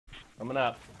Coming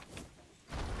up.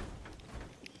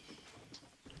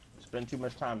 Spend too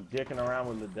much time dicking around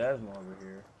with Ledesma over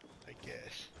here. I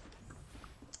guess.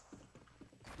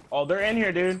 Oh, they're in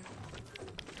here, dude.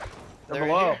 They're in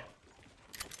below. here?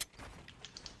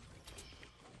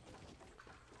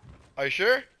 Are you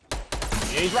sure?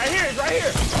 Yeah, he's right here. He's right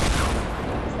here.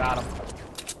 Got him.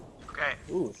 Okay.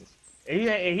 Ooh, he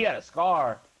had a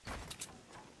scar.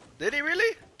 Did he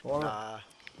really? Whoever, Nah.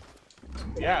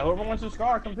 yeah, whoever wants a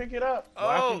scar, come pick it up. Well,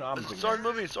 actually, no, Oh, I'm picking it someone's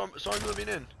up. moving. Someone's moving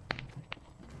in.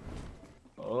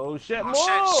 Oh shit! Move!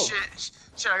 Oh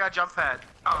shit! I got jump pad.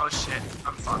 Oh shit!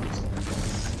 I'm fucked.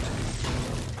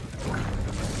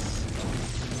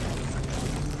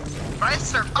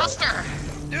 Buster!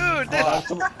 Dude,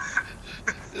 this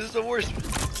is the worst.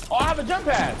 Oh, I have a jump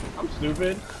pad. I'm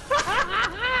stupid.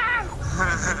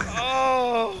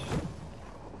 Oh.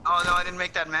 Oh no, I didn't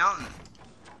make that mountain.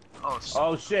 Oh shit.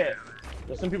 Oh shit!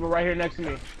 There's some people right here next to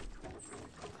me.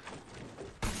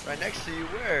 Right next to you,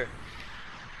 where?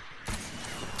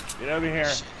 Get over here.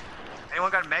 Shit.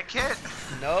 Anyone got a med kit?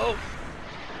 No.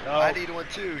 No. I need one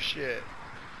too, shit.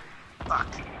 Fuck.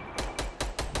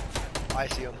 I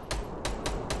see him.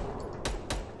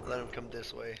 Let him come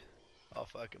this way. I'll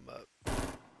fuck him up.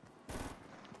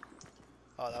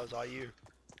 Oh, that was all you.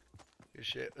 Good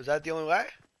shit. Was that the only way?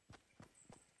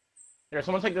 Here,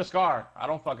 someone take the scar. I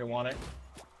don't fucking want it.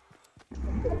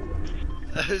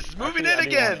 It's moving Actually, in I do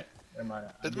again. want it. Never mind.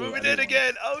 It's I moving do in want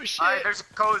again. Oh shit. Alright, there's a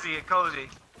cozy.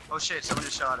 Oh shit! Someone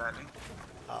just shot at me.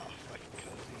 Oh, fucking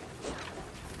cozy.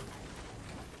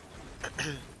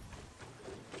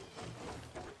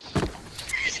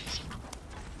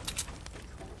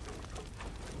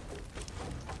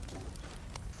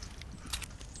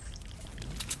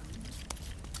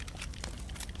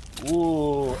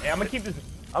 Ooh, hey, I'm gonna keep this.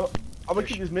 I'm gonna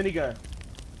keep this minigun.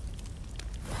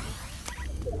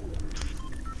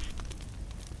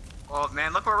 Oh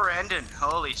man, look where we're ending.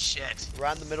 Holy shit. We're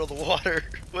in the middle of the water.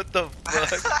 What the fuck?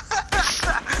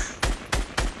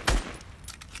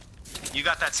 You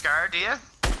got that scar, do you?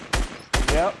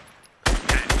 Yep.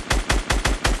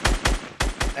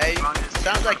 Hey,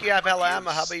 sounds like you have hella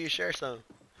ammo. How about you share some?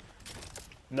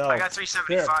 No. I got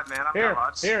 375, man. I'm Here, got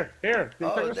lots. here.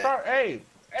 Oh, Take the scar. Hey.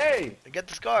 Get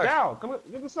the scar. Down. Come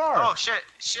get the scar. Oh shit.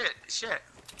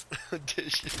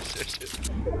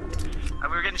 We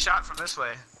were getting shot from this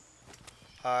way.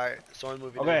 Alright, someone's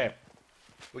moving in. Okay.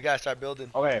 We gotta start building.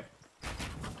 Okay.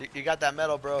 You got that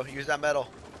metal, bro. Use that metal.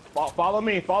 Follow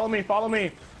me.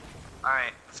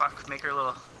 Alright, fuck, make her a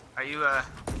little. Are you,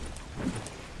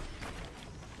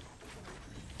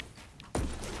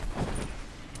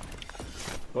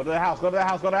 Go to the house. Go to the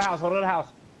house. I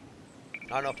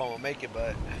don't know if I'm gonna make it,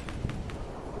 but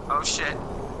Oh shit.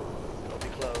 it'll be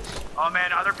close. Oh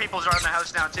man, other people's are in the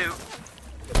house now too.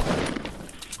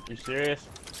 You serious?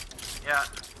 Yeah.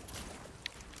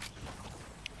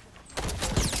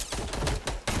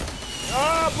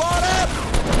 Oh, blown up!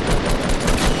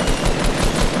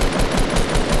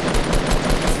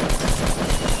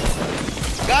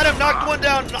 Got him! Knocked one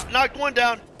down! Knocked one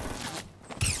down!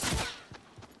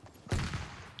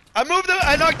 I moved him!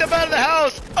 I knocked him out of the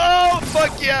house! Oh,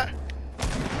 fuck yeah!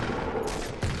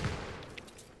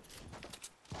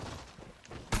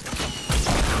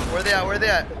 Where they at? Where they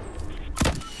at?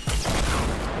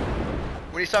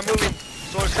 When you start moving,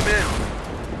 someone's coming in.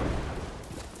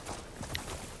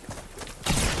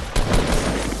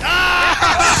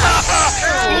 Ah!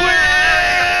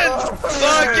 Win!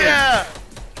 Fuck yeah!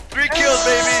 3 kills,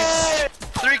 baby!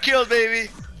 3 kills, baby!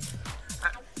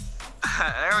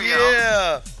 There we go.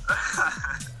 Yeah!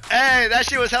 Hey, that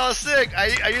shit was hella sick.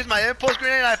 I used my impulse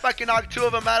grenade and I fucking knocked 2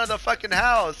 of them out of the fucking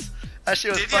house. That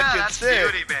shit was Did ya? fucking That's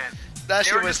sick. beauty, man. That They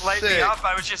shit were was just lighting me sick. up.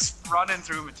 I was just running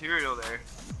through material there.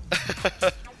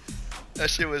 That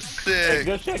shit was Hey, sick.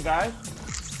 good shit, guys.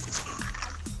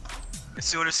 As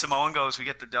soon as Samoan goes, we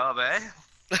get the dub, eh?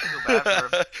 I feel bad for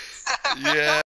him. Yeah.